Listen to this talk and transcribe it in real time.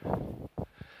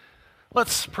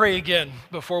Let's pray again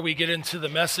before we get into the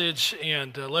message,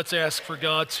 and let's ask for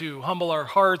God to humble our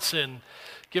hearts and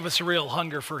give us a real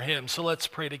hunger for Him. So let's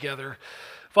pray together.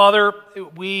 Father,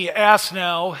 we ask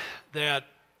now that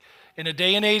in a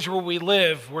day and age where we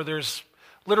live, where there's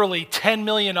literally 10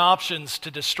 million options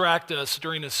to distract us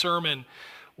during a sermon,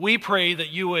 we pray that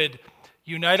you would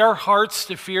unite our hearts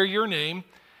to fear your name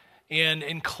and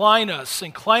incline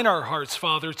our hearts,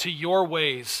 Father, to your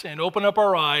ways and open up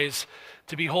our eyes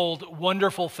to behold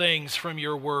wonderful things from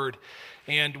your word.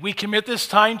 And we commit this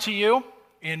time to you,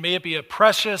 and may it be a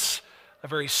precious, a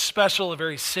very special, a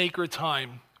very sacred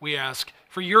time, we ask,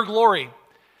 for your glory.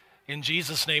 In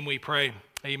Jesus' name we pray.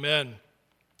 Amen.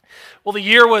 Well, the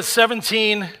year was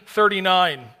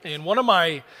 1739, and one of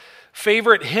my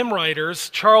favorite hymn writers,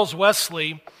 Charles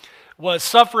Wesley, was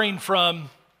suffering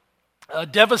from a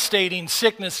devastating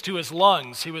sickness to his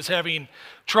lungs. He was having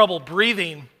trouble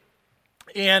breathing,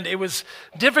 and it was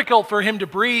difficult for him to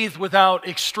breathe without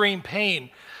extreme pain.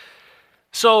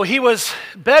 So he was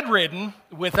bedridden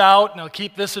without, now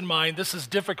keep this in mind, this is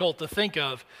difficult to think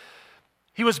of.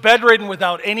 He was bedridden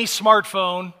without any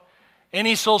smartphone,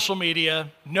 any social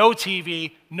media, no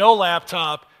TV, no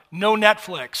laptop, no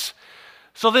Netflix.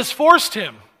 So this forced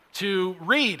him to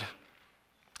read.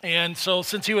 And so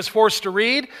since he was forced to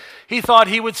read, he thought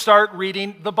he would start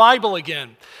reading the Bible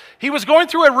again. He was going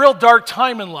through a real dark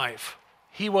time in life.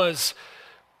 He was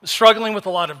struggling with a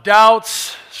lot of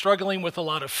doubts, struggling with a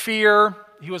lot of fear.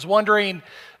 He was wondering,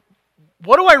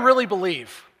 what do I really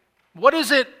believe? What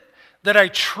is it that I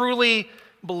truly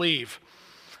believe?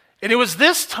 And it was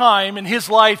this time in his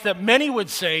life that many would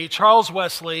say Charles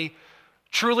Wesley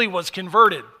truly was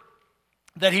converted,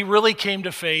 that he really came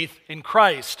to faith in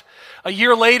Christ. A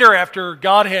year later, after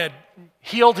God had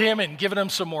healed him and given him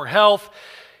some more health,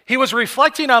 he was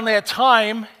reflecting on that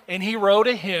time, and he wrote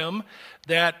a hymn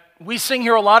that we sing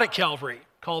here a lot at Calvary,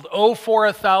 called "Oh, for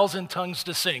a Thousand Tongues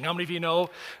to Sing." How many of you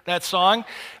know that song?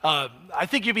 I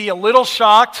think you'd be a little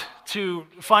shocked to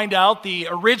find out the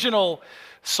original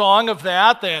song of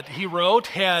that he wrote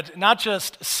had not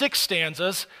just 6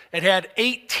 stanzas, it had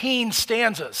 18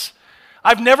 stanzas.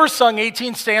 I've never sung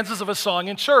 18 stanzas of a song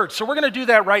in church, so we're going to do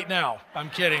that right now. I'm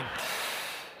kidding.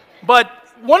 But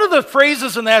one of the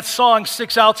phrases in that song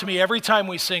sticks out to me every time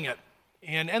we sing it.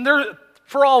 And there,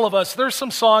 for all of us, there's some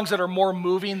songs that are more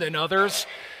moving than others,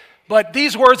 but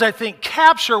these words, I think,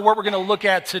 capture what we're going to look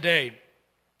at today.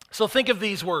 So think of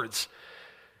these words.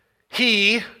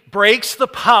 He breaks the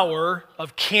power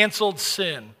of canceled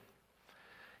sin.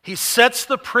 He sets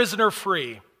the prisoner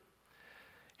free.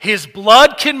 His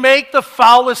blood can make the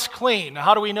foulest clean. Now,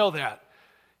 how do we know that?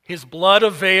 His blood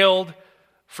availed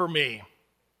for me.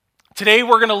 Today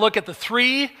we're going to look at the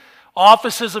 3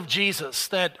 offices of Jesus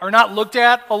that are not looked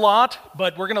at a lot,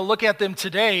 but we're going to look at them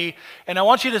today. And I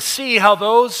want you to see how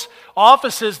those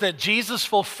offices that Jesus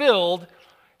fulfilled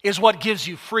is what gives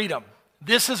you freedom.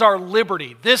 This is our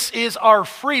liberty. This is our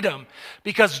freedom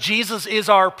because Jesus is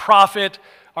our prophet,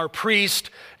 our priest,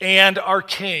 and our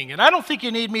king. And I don't think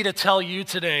you need me to tell you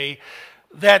today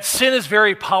that sin is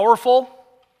very powerful.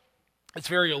 It's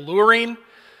very alluring.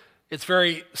 It's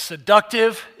very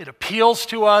seductive. It appeals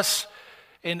to us.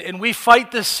 And we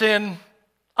fight this sin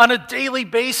on a daily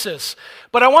basis.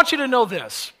 But I want you to know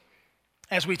this.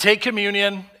 As we take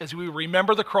communion, as we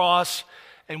remember the cross,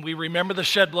 and we remember the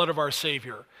shed blood of our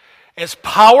Savior, as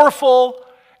powerful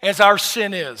as our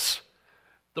sin is,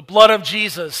 the blood of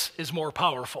Jesus is more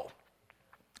powerful.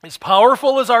 As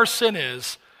powerful as our sin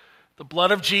is, the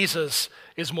blood of Jesus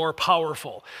is more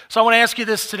powerful. So I want to ask you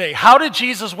this today. How did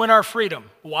Jesus win our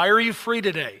freedom? Why are you free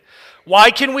today?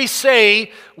 Why can we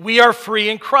say we are free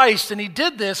in Christ? And he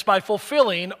did this by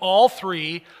fulfilling all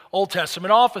 3 Old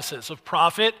Testament offices of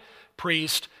prophet,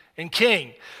 priest, and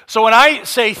king. So when I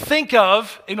say think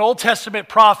of an Old Testament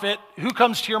prophet, who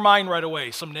comes to your mind right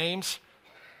away? Some names?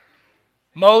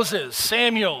 Moses,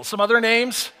 Samuel, some other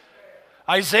names?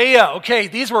 Isaiah. Okay,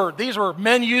 these were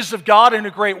men used of God in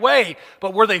a great way,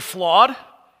 but were they flawed?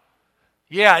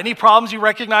 Yeah, any problems you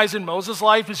recognize in Moses'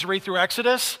 life as you read through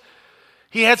Exodus?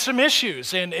 He had some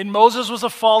issues, and Moses was a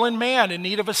fallen man in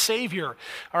need of a savior.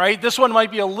 All right, this one might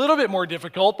be a little bit more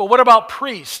difficult, but what about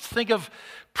priests? Think of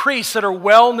priests that are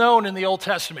well known in the Old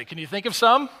Testament. Can you think of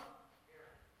some?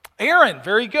 Aaron,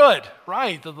 very good.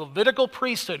 Right, the Levitical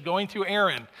priesthood going through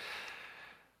Aaron.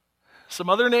 Some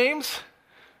other names?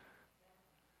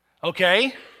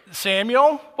 Okay,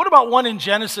 Samuel. What about one in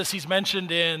Genesis he's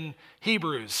mentioned in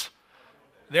Hebrews?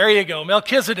 There you go,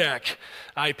 Melchizedek.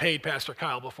 I paid Pastor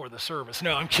Kyle before the service.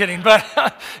 No, I'm kidding.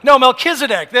 But no,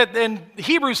 Melchizedek, and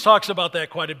Hebrews talks about that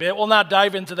quite a bit. We'll not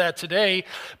dive into that today.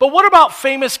 But what about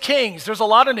famous kings? There's a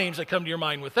lot of names that come to your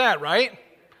mind with that, right?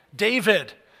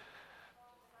 David.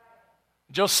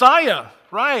 Josiah,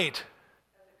 right.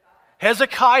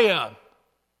 Hezekiah.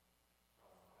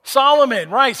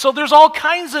 Solomon, right. So there's all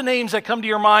kinds of names that come to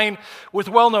your mind with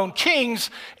well-known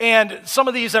kings, and some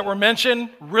of these that were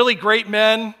mentioned, really great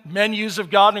men used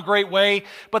of God in a great way,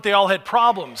 but they all had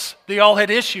problems. They all had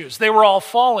issues. They were all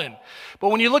fallen. But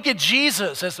when you look at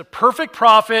Jesus as the perfect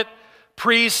prophet,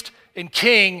 priest, and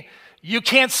king, you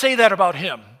can't say that about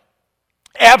him.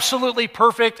 Absolutely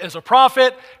perfect as a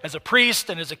prophet, as a priest,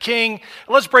 and as a king.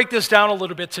 Let's break this down a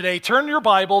little bit today. Turn your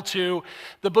Bible to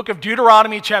the book of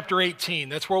Deuteronomy chapter 18.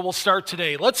 That's where we'll start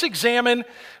today. Let's examine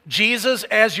Jesus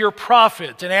as your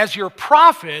prophet. And as your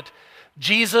prophet,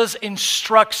 Jesus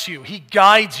instructs you. He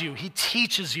guides you. He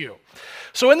teaches you.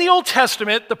 So in the Old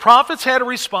Testament, the prophets had a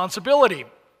responsibility.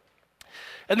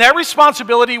 And that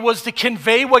responsibility was to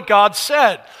convey what God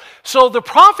said. So the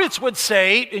prophets would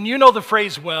say, and you know the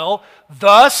phrase well,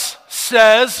 thus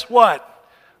says what?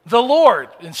 The Lord.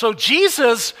 And so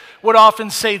Jesus would often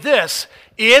say this,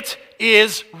 it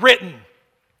is written.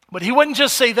 But he wouldn't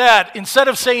just say that. Instead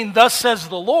of saying, thus says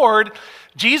the Lord,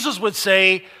 Jesus would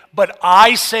say, but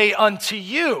I say unto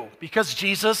you, because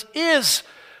Jesus is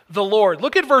the Lord.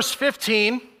 Look at verse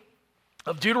 15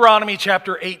 of Deuteronomy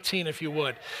chapter 18, if you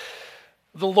would.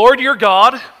 The Lord your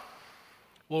God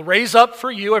will raise up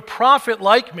for you a prophet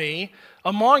like me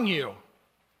among you,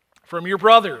 from your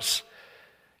brothers.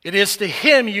 It is to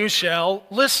him you shall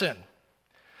listen,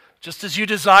 just as you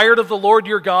desired of the Lord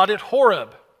your God at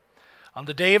Horeb, on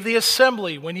the day of the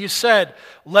assembly, when you said,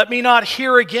 let me not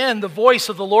hear again the voice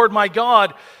of the Lord my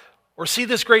God, or see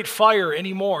this great fire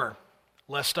any more,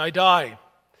 lest I die.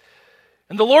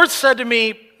 And the Lord said to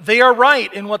me, they are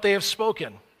right in what they have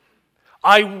spoken.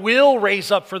 I will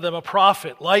raise up for them a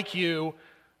prophet like you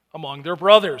among their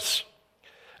brothers.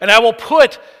 And I will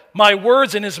put my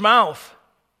words in his mouth,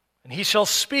 and he shall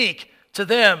speak to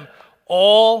them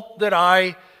all that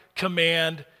I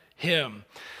command him.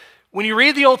 When you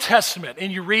read the Old Testament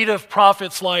and you read of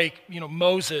prophets like,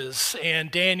 Moses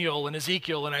and Daniel and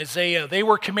Ezekiel and Isaiah, they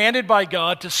were commanded by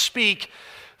God to speak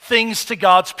things to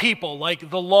God's people, like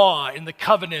the law and the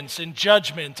covenants and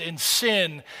judgment and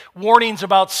sin, warnings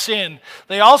about sin.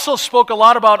 They also spoke a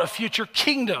lot about a future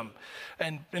kingdom.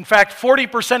 And in fact,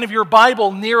 40% of your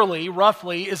Bible, nearly,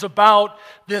 roughly, is about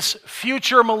this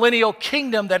future millennial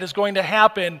kingdom that is going to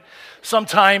happen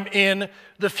sometime in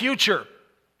the future.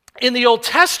 In the Old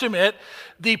Testament,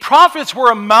 the prophets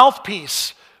were a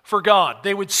mouthpiece for God.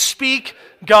 They would speak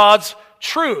God's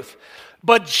truth.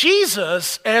 But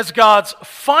Jesus, as God's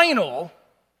final,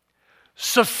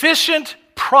 sufficient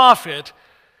prophet,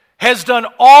 has done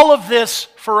all of this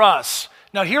for us.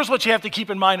 Now, here's what you have to keep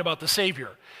in mind about the Savior.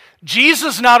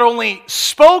 Jesus not only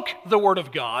spoke the Word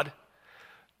of God,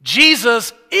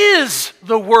 Jesus is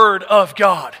the Word of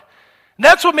God. And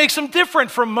that's what makes him different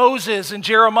from Moses and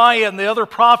Jeremiah and the other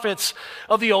prophets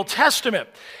of the Old Testament.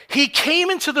 He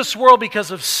came into this world because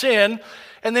of sin,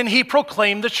 and then he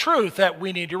proclaimed the truth that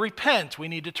we need to repent, we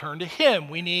need to turn to him,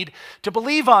 we need to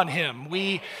believe on him,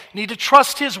 we need to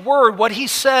trust his word, what he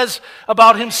says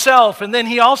about himself. And then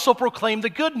he also proclaimed the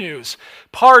good news,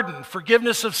 pardon,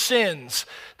 forgiveness of sins,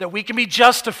 that we can be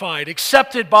justified,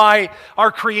 accepted by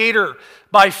our Creator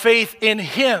by faith in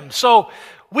him. So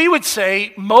we would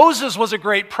say Moses was a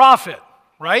great prophet,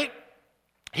 right?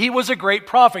 He was a great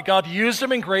prophet. God used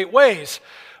him in great ways.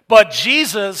 But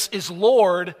Jesus is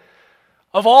Lord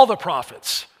of all the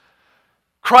prophets.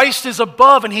 Christ is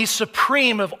above and he's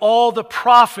supreme of all the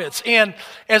prophets. And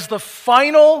as the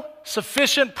final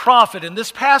sufficient prophet, in this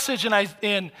passage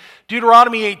in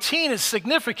Deuteronomy 18 is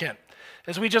significant,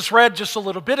 as we just read just a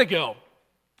little bit ago,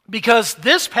 because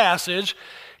this passage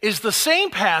is the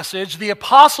same passage the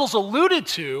apostles alluded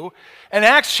to in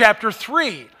Acts chapter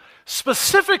 3.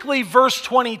 Specifically, verse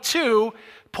 22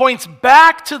 points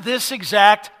back to this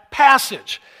exact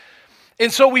passage.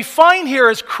 And so we find here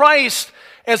as Christ,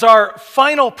 as our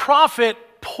final prophet,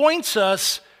 points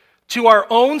us to our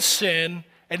own sin,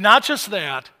 and not just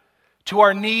that, to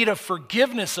our need of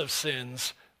forgiveness of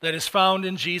sins that is found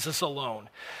in Jesus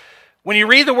alone. When you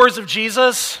read the words of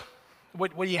Jesus,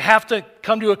 what you have to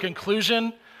come to a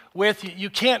conclusion with,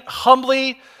 you can't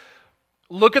humbly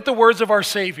look at the words of our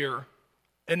Savior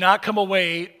and not come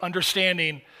away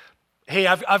understanding, hey,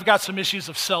 I've got some issues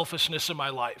of selfishness in my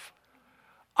life.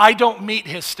 I don't meet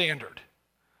his standard.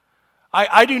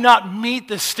 I do not meet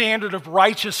the standard of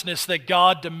righteousness that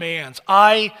God demands.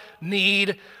 I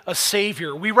need a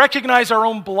Savior. We recognize our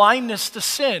own blindness to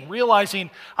sin,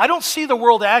 realizing I don't see the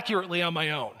world accurately on my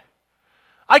own.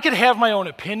 I could have my own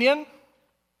opinion,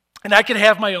 and I could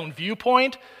have my own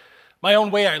viewpoint, my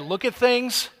own way I look at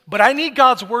things, but I need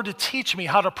God's Word to teach me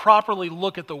how to properly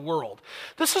look at the world.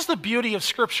 This is the beauty of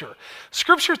Scripture.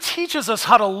 Scripture teaches us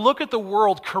how to look at the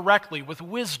world correctly, with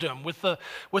wisdom, with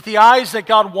the eyes that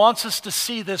God wants us to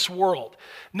see this world.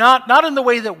 Not in the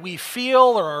way that we feel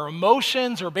or our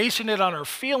emotions or basing it on our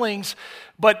feelings,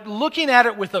 but looking at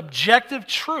it with objective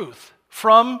truth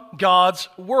from God's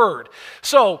Word.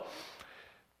 So,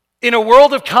 in a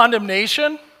world of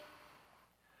condemnation,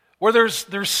 where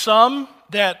there's some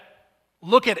that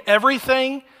look at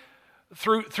everything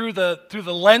through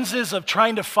the lenses of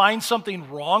trying to find something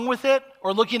wrong with it,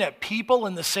 or looking at people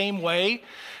in the same way.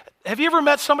 Have you ever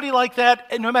met somebody like that?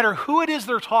 And no matter who it is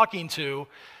they're talking to,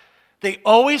 they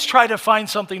always try to find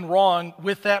something wrong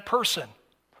with that person.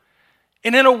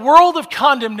 And in a world of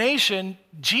condemnation,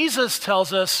 Jesus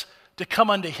tells us to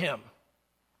come unto him.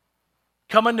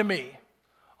 Come unto me,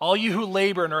 all you who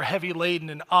labor and are heavy laden,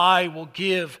 and I will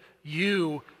give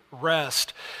you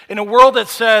rest. In a world that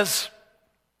says,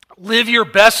 live your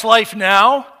best life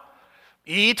now,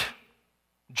 eat,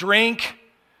 drink,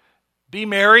 be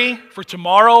merry, for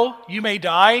tomorrow you may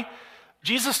die,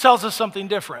 Jesus tells us something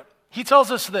different. He tells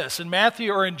us this in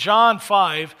John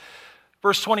 5,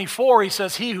 verse 24, he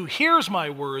says, he who hears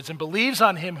my words and believes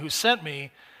on him who sent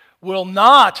me will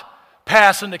not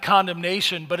pass into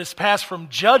condemnation, but is passed from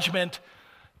judgment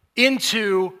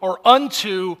into or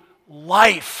unto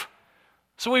life.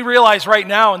 So we realize right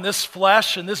now in this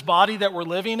flesh and this body that we're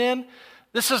living in,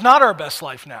 this is not our best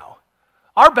life now.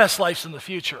 Our best life's in the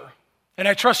future. And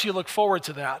I trust you look forward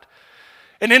to that.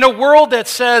 And in a world that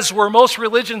says where most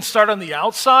religions start on the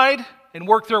outside and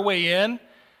work their way in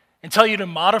and tell you to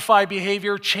modify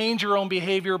behavior, change your own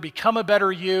behavior, become a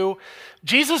better you,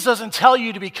 Jesus doesn't tell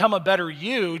you to become a better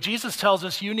you. Jesus tells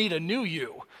us you need a new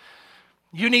you.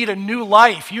 You need a new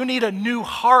life. You need a new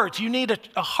heart. You need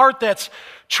a heart that's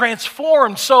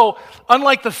transformed. So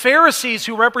unlike the Pharisees,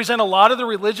 who represent a lot of the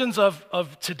religions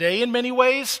of today in many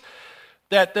ways,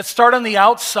 that start on the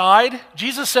outside,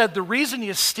 Jesus said the reason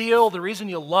you steal, the reason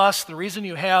you lust, the reason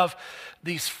you have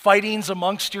these fightings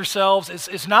amongst yourselves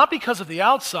is not because of the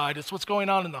outside, it's what's going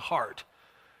on in the heart.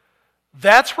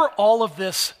 That's where all of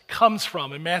this comes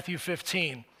from in Matthew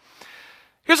 15.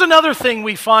 Here's another thing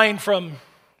we find from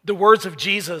the words of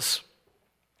Jesus.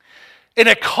 In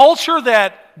a culture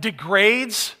that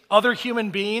degrades other human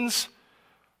beings,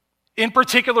 in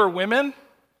particular women,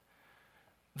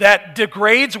 that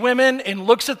degrades women and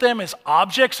looks at them as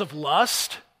objects of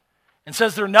lust and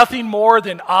says they're nothing more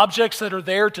than objects that are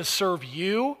there to serve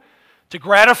you, to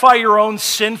gratify your own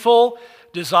sinful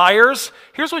desires,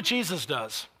 here's what Jesus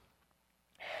does.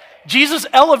 Jesus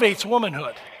elevates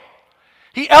womanhood.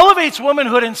 He elevates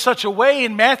womanhood in such a way,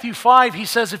 in Matthew 5, he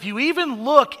says, if you even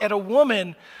look at a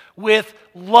woman with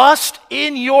lust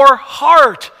in your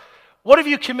heart, what have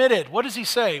you committed? What does he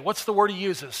say? What's the word he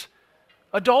uses?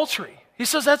 Adultery. He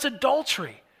says that's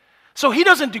adultery. So he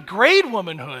doesn't degrade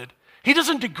womanhood. He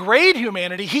doesn't degrade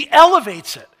humanity. He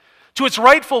elevates it to its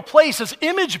rightful place as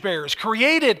image bearers,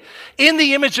 created in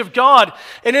the image of God.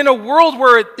 And in a world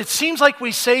where it seems like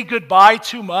we say goodbye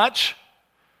too much,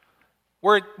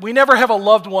 where we never have a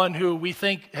loved one who we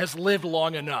think has lived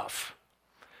long enough.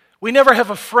 We never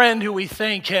have a friend who we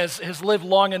think has lived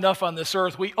long enough on this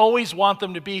earth. We always want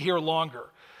them to be here longer.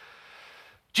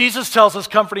 Jesus tells us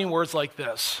comforting words like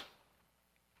this.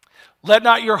 Let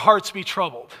not your hearts be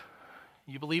troubled.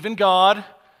 You believe in God,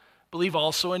 believe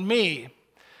also in me.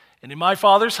 And in my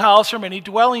Father's house are many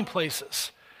dwelling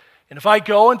places. And if I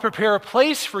go and prepare a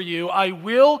place for you, I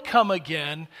will come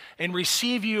again and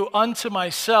receive you unto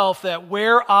myself, that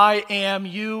where I am,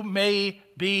 you may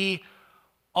be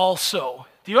also.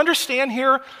 Do you understand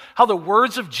here how the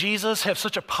words of Jesus have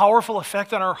such a powerful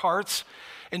effect on our hearts?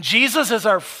 And Jesus is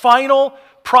our final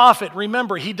prophet.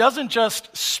 Remember, he doesn't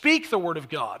just speak the word of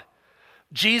God.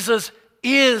 Jesus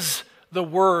is the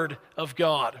word of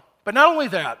God. But not only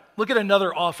that, look at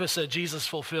another office that Jesus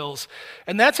fulfills,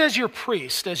 and that's as your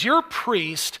priest. As your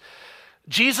priest,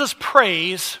 Jesus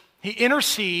prays, he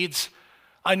intercedes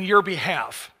on your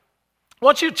behalf. I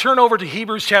want you to turn over to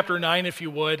Hebrews chapter 9, if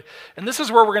you would, and this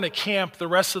is where we're going to camp the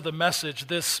rest of the message,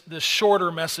 this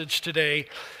shorter message today,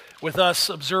 with us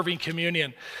observing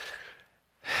communion.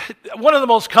 One of the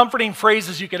most comforting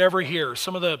phrases you could ever hear,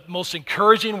 some of the most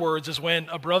encouraging words, is when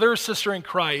a brother or sister in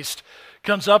Christ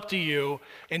comes up to you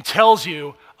and tells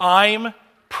you, I'm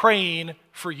praying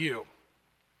for you.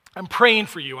 I'm praying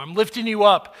for you. I'm lifting you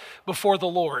up before the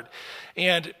Lord.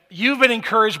 And you've been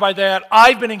encouraged by that.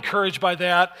 I've been encouraged by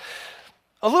that.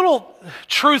 A little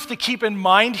truth to keep in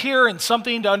mind here and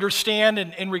something to understand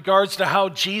in regards to how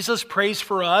Jesus prays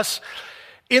for us.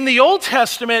 In the Old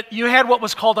Testament, you had what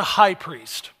was called a high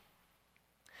priest.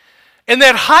 And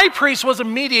that high priest was a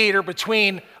mediator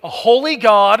between a holy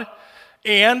God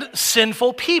and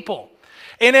sinful people.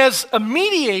 And as a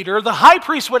mediator, the high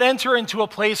priest would enter into a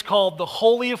place called the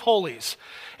Holy of Holies.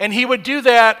 And he would do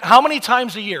that how many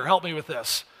times a year? Help me with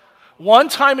this. One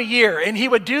time a year. And he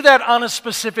would do that on a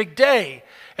specific day.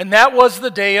 And that was the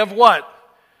day of what?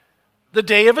 The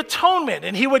Day of Atonement.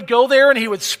 And he would go there and he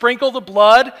would sprinkle the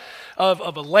blood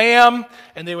of a lamb.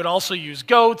 And they would also use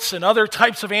goats and other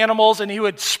types of animals. And he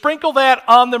would sprinkle that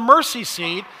on the mercy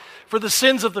seat for the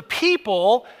sins of the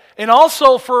people and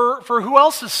also for who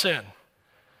else's sin?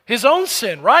 His own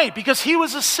sin, right? Because he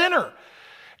was a sinner.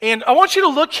 And I want you to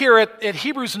look here at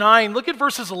Hebrews 9. Look at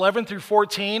verses 11 through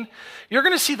 14. You're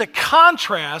going to see the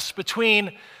contrast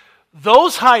between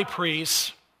those high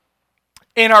priests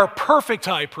and our perfect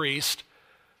high priest,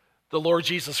 the Lord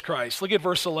Jesus Christ. Look at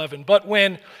verse 11. But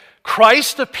when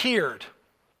Christ appeared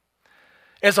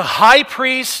as a high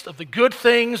priest of the good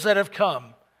things that have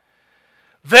come,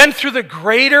 then through the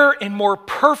greater and more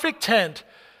perfect tent,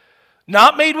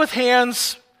 not made with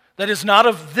hands, that is not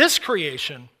of this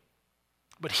creation,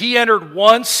 but he entered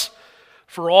once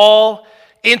for all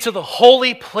into the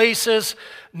holy places,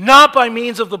 not by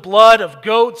means of the blood of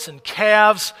goats and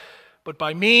calves, but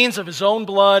by means of his own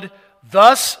blood,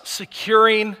 thus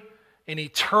securing an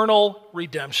eternal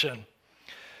redemption.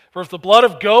 For if the blood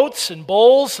of goats and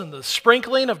bulls and the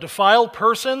sprinkling of defiled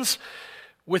persons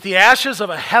with the ashes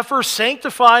of a heifer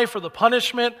sanctify for the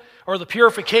punishment or the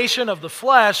purification of the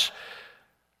flesh,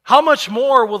 how much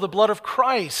more will the blood of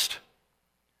Christ,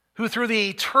 who through the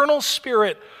eternal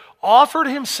Spirit offered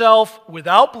himself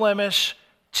without blemish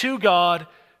to God,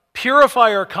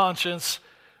 purify our conscience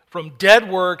from dead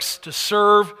works to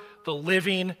serve the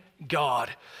living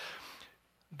God.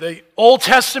 The Old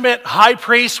Testament high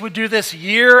priest would do this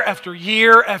year after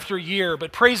year after year.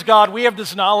 But praise God, we have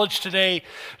this knowledge today.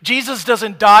 Jesus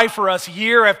doesn't die for us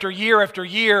year after year after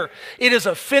year. It is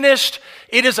a finished,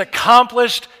 it is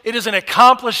accomplished, it is an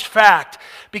accomplished fact.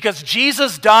 Because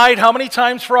Jesus died how many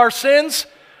times for our sins?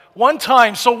 One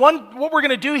time. So what we're going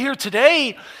to do here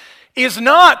today is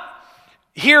not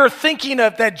here thinking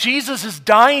of that Jesus is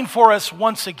dying for us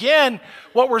once again.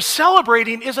 What we're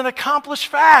celebrating is an accomplished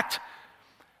fact.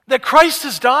 That Christ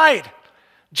has died.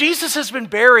 Jesus has been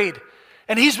buried,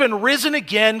 and he's been risen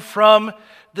again from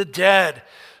the dead.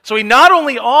 So he not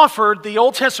only offered the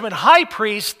Old Testament high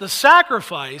priest the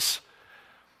sacrifice,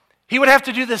 he would have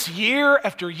to do this year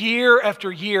after year after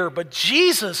year, but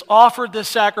Jesus offered this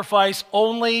sacrifice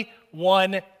only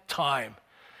one time.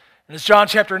 And as John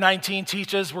chapter 19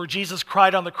 teaches, where Jesus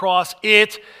cried on the cross,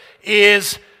 "It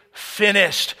is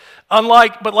finished."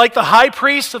 Like the high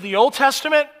priest of the Old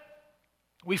Testament,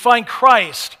 we find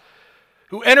Christ,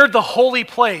 who entered the holy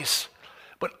place.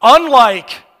 But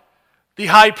unlike the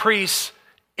high priests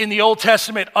in the Old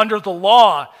Testament under the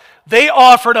law, they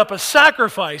offered up a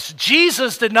sacrifice.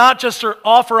 Jesus did not just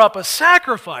offer up a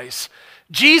sacrifice.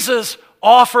 Jesus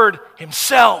offered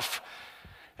himself.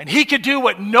 And he could do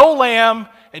what no lamb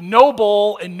and no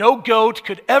bull and no goat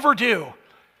could ever do.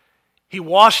 He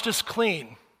washed us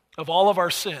clean of all of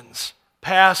our sins,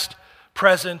 past,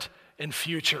 present, and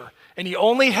future. And he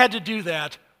only had to do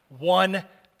that one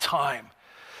time.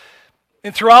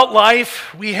 And throughout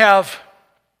life, we have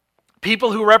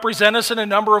people who represent us in a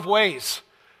number of ways.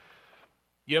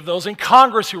 You have those in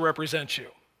Congress who represent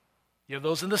you. You have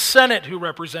those in the Senate who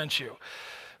represent you.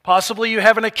 Possibly you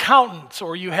have an accountant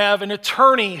or you have an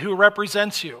attorney who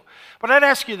represents you. But I'd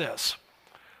ask you this.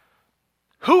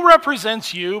 Who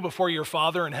represents you before your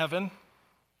Father in heaven?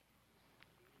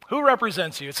 Who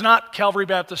represents you? It's not Calvary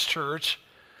Baptist Church.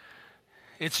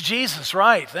 It's Jesus,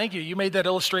 right? Thank you. You made that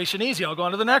illustration easy. I'll go on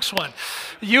to the next one.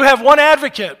 You have one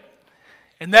advocate,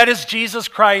 and that is Jesus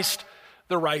Christ,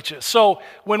 the righteous. So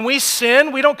when we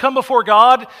sin, we don't come before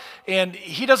God, and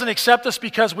he doesn't accept us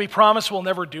because we promise we'll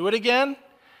never do it again,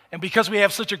 and because we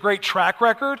have such a great track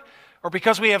record, or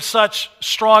because we have such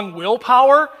strong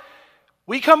willpower.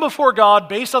 We come before God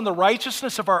based on the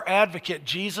righteousness of our advocate,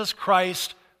 Jesus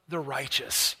Christ, the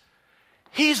righteous.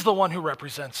 He's the one who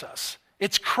represents us.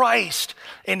 It's Christ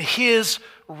and his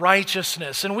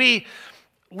righteousness. And we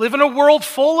live in a world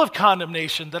full of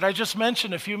condemnation that I just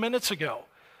mentioned a few minutes ago.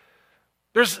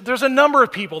 There's a number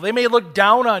of people. They may look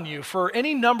down on you for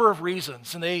any number of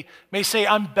reasons. And they may say,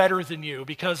 I'm better than you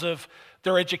because of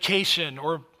their education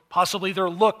or possibly their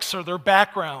looks or their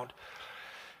background.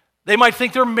 They might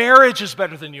think their marriage is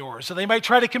better than yours, or they might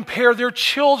try to compare their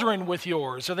children with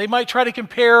yours, or they might try to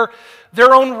compare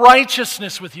their own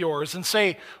righteousness with yours and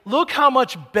say, look how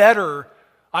much better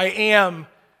I am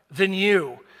than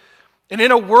you. And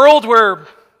in a world where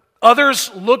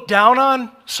others look down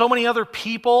on so many other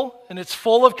people and it's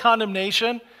full of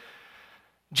condemnation,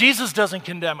 Jesus doesn't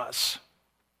condemn us.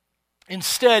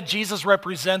 Instead, Jesus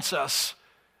represents us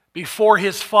before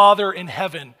his Father in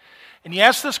heaven. And he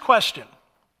asks this question: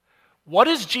 what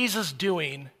is Jesus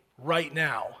doing right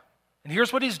now? And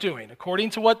here's what he's doing.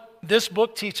 According to what this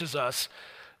book teaches us,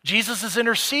 Jesus is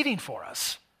interceding for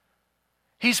us.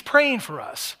 He's praying for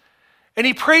us. And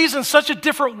he prays in such a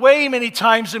different way many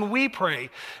times than we pray.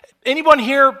 Anyone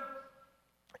here,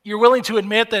 you're willing to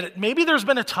admit that maybe there's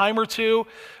been a time or two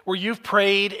where you've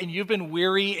prayed and you've been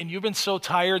weary and you've been so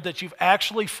tired that you've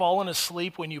actually fallen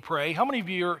asleep when you pray? How many of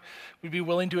you would be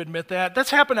willing to admit that?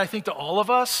 That's happened, I think, to all of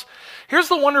us. Here's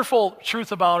the wonderful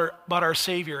truth about our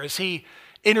Savior as he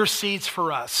intercedes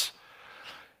for us.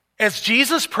 As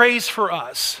Jesus prays for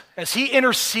us, as he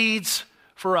intercedes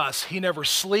for us, he never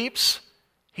sleeps,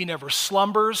 he never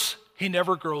slumbers, he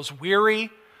never grows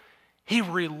weary. He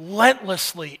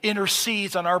relentlessly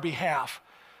intercedes on our behalf.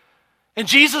 And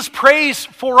Jesus prays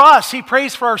for us. He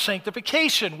prays for our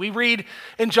sanctification. We read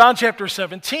in John chapter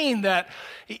 17 that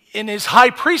in his high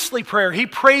priestly prayer, he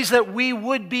prays that we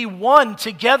would be one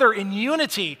together in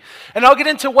unity. And I'll get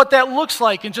into what that looks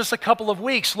like in just a couple of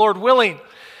weeks, Lord willing.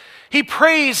 He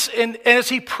prays, and as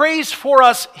he prays for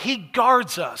us, he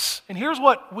guards us. And here's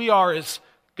what we are as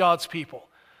God's people.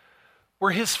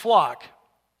 We're his flock.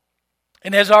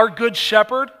 And as our good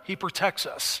shepherd, he protects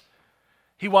us.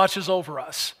 He watches over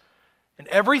us. And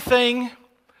everything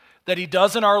that he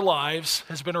does in our lives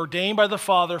has been ordained by the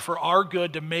Father for our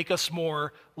good to make us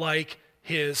more like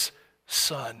his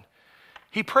Son.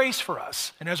 He prays for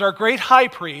us. And as our great high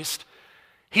priest,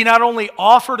 he not only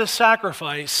offered a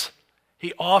sacrifice,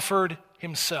 he offered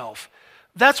himself.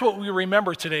 That's what we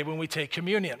remember today when we take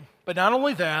communion. But not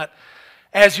only that,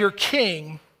 as your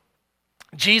king,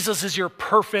 Jesus is your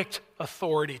perfect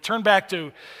authority. Turn back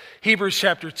to Hebrews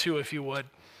chapter 2, if you would.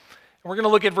 And we're going to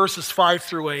look at verses 5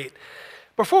 through 8.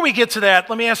 Before we get to that,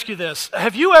 let me ask you this.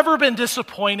 Have you ever been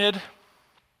disappointed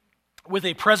with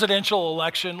a presidential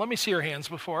election? Let me see your hands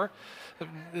before.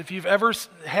 If you've ever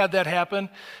had that happen,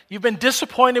 you've been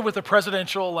disappointed with a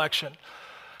presidential election.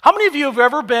 How many of you have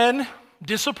ever been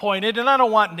disappointed? And I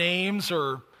don't want names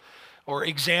or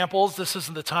examples, this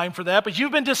isn't the time for that, but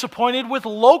you've been disappointed with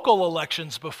local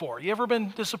elections before. You ever been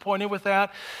disappointed with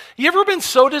that? You ever been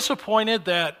so disappointed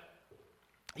that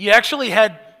you actually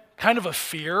had kind of a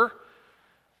fear,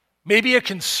 maybe a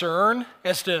concern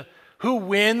as to who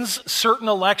wins certain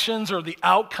elections or the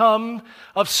outcome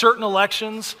of certain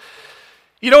elections?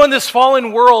 You know, in this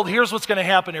fallen world, here's what's going to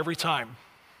happen every time.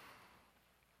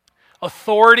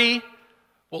 Authority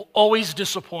will always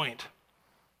disappoint.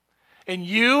 And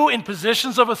you, in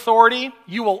positions of authority,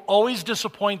 you will always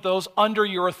disappoint those under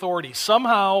your authority.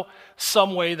 Somehow,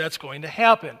 some way, that's going to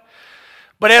happen.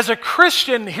 But as a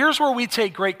Christian, here's where we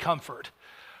take great comfort.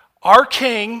 Our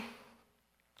King,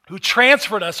 who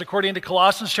transferred us, according to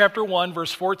Colossians chapter 1,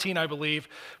 verse 14, I believe,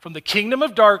 from the kingdom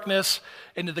of darkness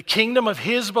into the kingdom of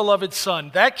his beloved Son,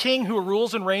 that King who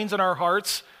rules and reigns in our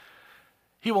hearts,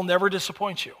 he will never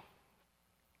disappoint you.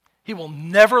 He will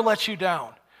never let you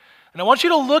down. And I want you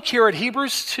to look here at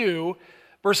Hebrews 2,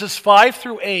 verses 5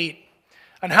 through 8,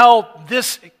 on how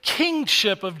this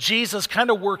kingship of Jesus kind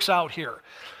of works out here.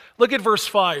 Look at verse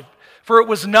 5. For it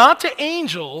was not to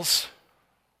angels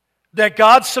that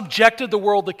God subjected the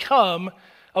world to come,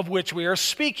 of which we are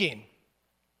speaking.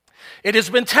 It has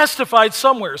been testified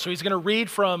somewhere, so he's going to read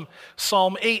from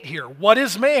Psalm 8 here. What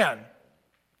is man,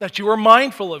 that you are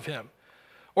mindful of him?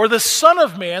 Or the Son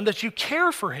of Man, that you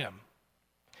care for him?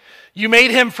 You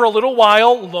made him for a little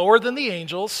while lower than the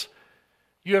angels.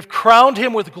 You have crowned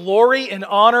him with glory and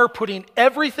honor, putting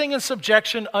everything in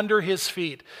subjection under his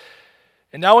feet.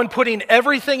 And now in putting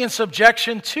everything in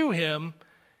subjection to him,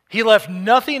 he left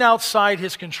nothing outside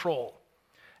his control.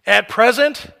 At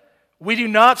present, we do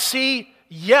not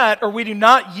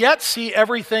yet see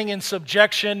everything in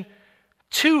subjection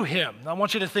to him. Now, I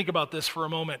want you to think about this for a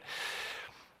moment.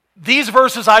 These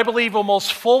verses, I believe, will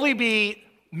most fully be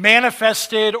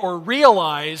manifested or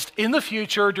realized in the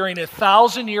future during a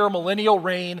 1,000-year millennial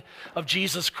reign of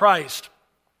Jesus Christ,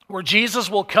 where Jesus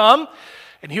will come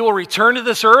and he will return to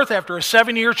this earth after a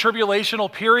 7-year tribulational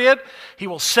period. He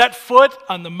will set foot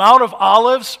on the Mount of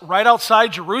Olives right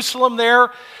outside Jerusalem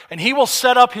there, and he will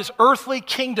set up his earthly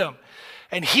kingdom.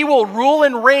 And he will rule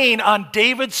and reign on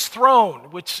David's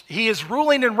throne, which he is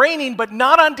ruling and reigning, but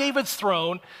not on David's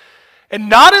throne. And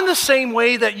not in the same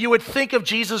way that you would think of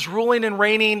Jesus ruling and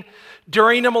reigning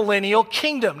during a millennial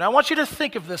kingdom. Now I want you to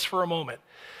think of this for a moment.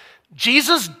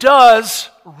 Jesus does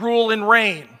rule and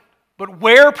reign, but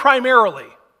where primarily?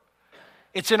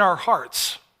 It's in our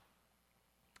hearts.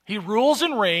 He rules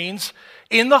and reigns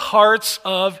in the hearts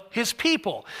of his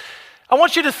people. I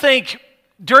want you to think,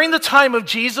 during the time of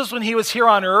Jesus when he was here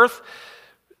on earth,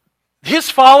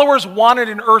 his followers wanted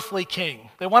an earthly king.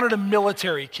 They wanted a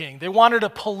military king. They wanted a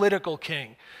political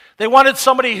king. They wanted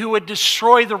somebody who would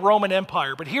destroy the Roman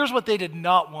Empire. But here's what they did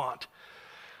not want.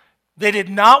 They did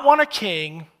not want a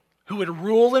king who would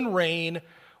rule and reign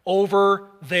over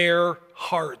their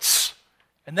hearts.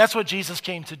 And that's what Jesus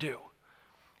came to do,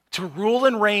 to rule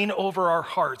and reign over our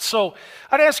hearts. So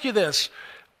I'd ask you this,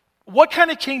 what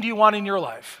kind of king do you want in your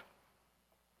life?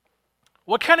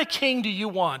 What kind of king do you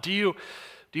want? Do you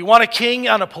want a king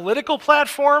on a political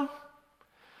platform?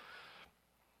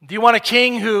 Do you want a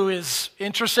king who is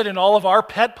interested in all of our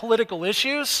pet political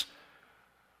issues?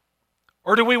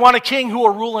 Or do we want a king who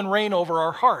will rule and reign over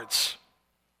our hearts,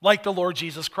 like the Lord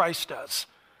Jesus Christ does?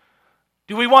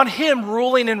 Do we want him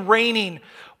ruling and reigning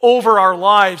over our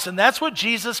lives? And that's what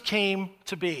Jesus came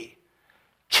to be.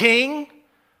 King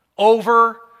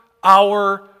over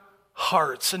our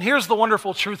hearts. And here's the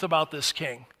wonderful truth about this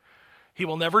king. He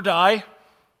will never die.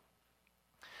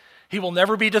 He will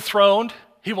never be dethroned.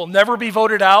 He will never be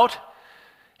voted out.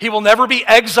 He will never be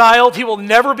exiled. He will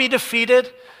never be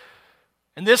defeated.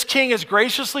 And this king is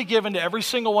graciously given to every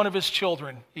single one of his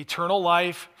children eternal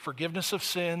life, forgiveness of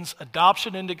sins,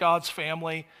 adoption into God's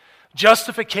family,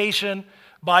 justification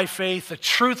by faith, the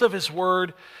truth of his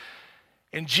word.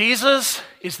 And Jesus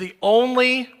is the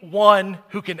only one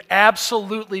who can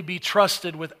absolutely be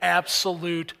trusted with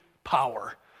absolute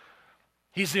power.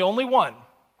 He's the only one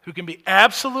who can be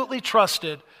absolutely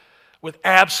trusted with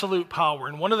absolute power.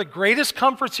 And one of the greatest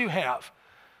comforts you have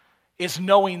is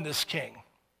knowing this king.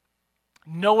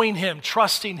 Knowing him,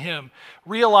 trusting him,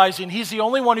 realizing he's the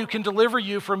only one who can deliver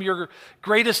you from your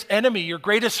greatest enemy, your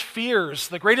greatest fears,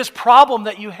 the greatest problem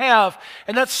that you have,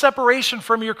 and that's separation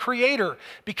from your Creator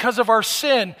because of our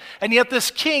sin. And yet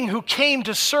this king who came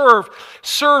to serve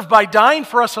by dying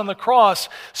for us on the cross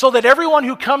so that everyone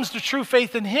who comes to true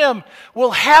faith in him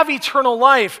will have eternal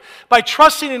life by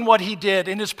trusting in what he did,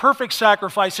 in his perfect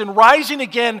sacrifice, and rising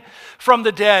again from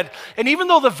the dead. And even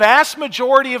though the vast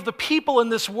majority of the people in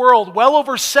this world, well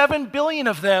over 7 billion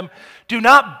of them, do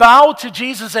not bow to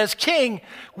Jesus as king,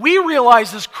 we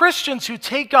realize as Christians who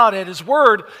take God at his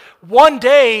word, one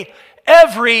day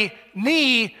every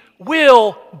knee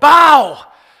will bow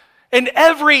and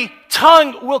every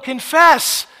tongue will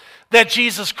confess that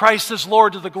Jesus Christ is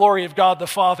Lord to the glory of God the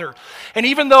Father. And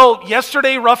even though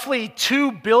yesterday roughly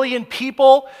 2 billion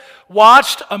people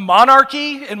watched a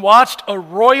monarchy and watched a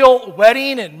royal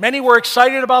wedding, and many were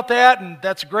excited about that, and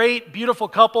that's great, beautiful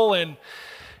couple, and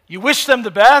you wish them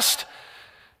the best,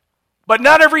 but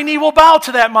not every knee will bow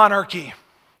to that monarchy.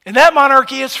 And that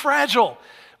monarchy is fragile,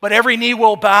 but every knee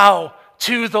will bow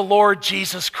to the Lord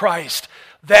Jesus Christ.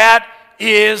 That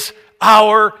is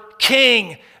our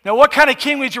King. Now, what kind of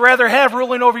king would you rather have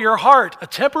ruling over your heart? A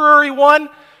temporary one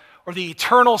or the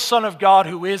eternal Son of God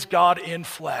who is God in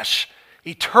flesh?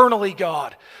 Eternally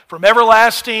God. From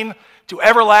everlasting to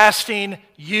everlasting,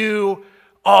 you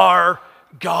are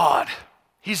God.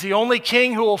 He's the only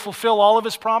king who will fulfill all of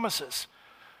his promises.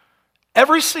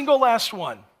 Every single last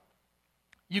one.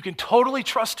 You can totally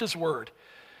trust his word.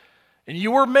 And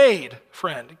you were made,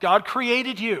 friend. God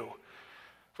created you.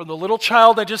 From the little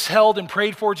child I just held and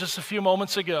prayed for just a few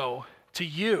moments ago to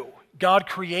you. God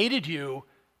created you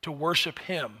to worship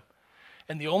him.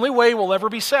 And the only way we'll ever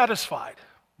be satisfied,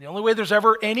 the only way there's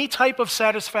ever any type of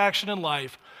satisfaction in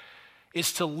life,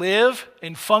 is to live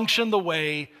and function the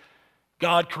way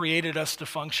God created us to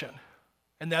function.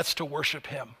 And that's to worship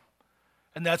him.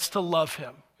 And that's to love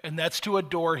him. And that's to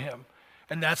adore him.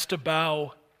 And that's to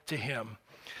bow to him.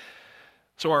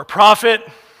 So our prophet,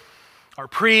 our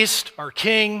priest, our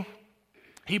king,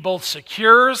 he both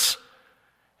secures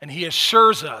and he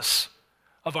assures us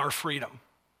of our freedom,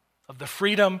 of the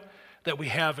freedom that we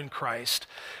have in Christ.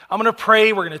 I'm going to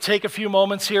pray. We're going to take a few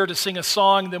moments here to sing a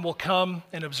song, then we'll come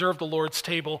and observe the Lord's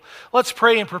table. Let's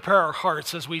pray and prepare our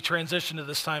hearts as we transition to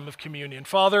this time of communion.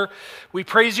 Father, we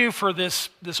praise you for this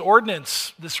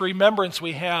ordinance, this remembrance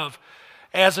we have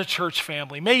as a church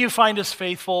family. May you find us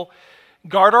faithful,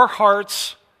 guard our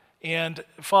hearts, and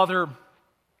Father,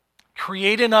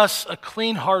 create in us a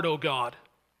clean heart, O God,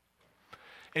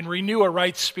 and renew a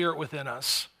right spirit within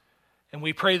us. And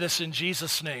we pray this in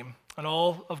Jesus' name. And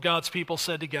all of God's people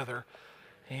said together,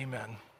 amen.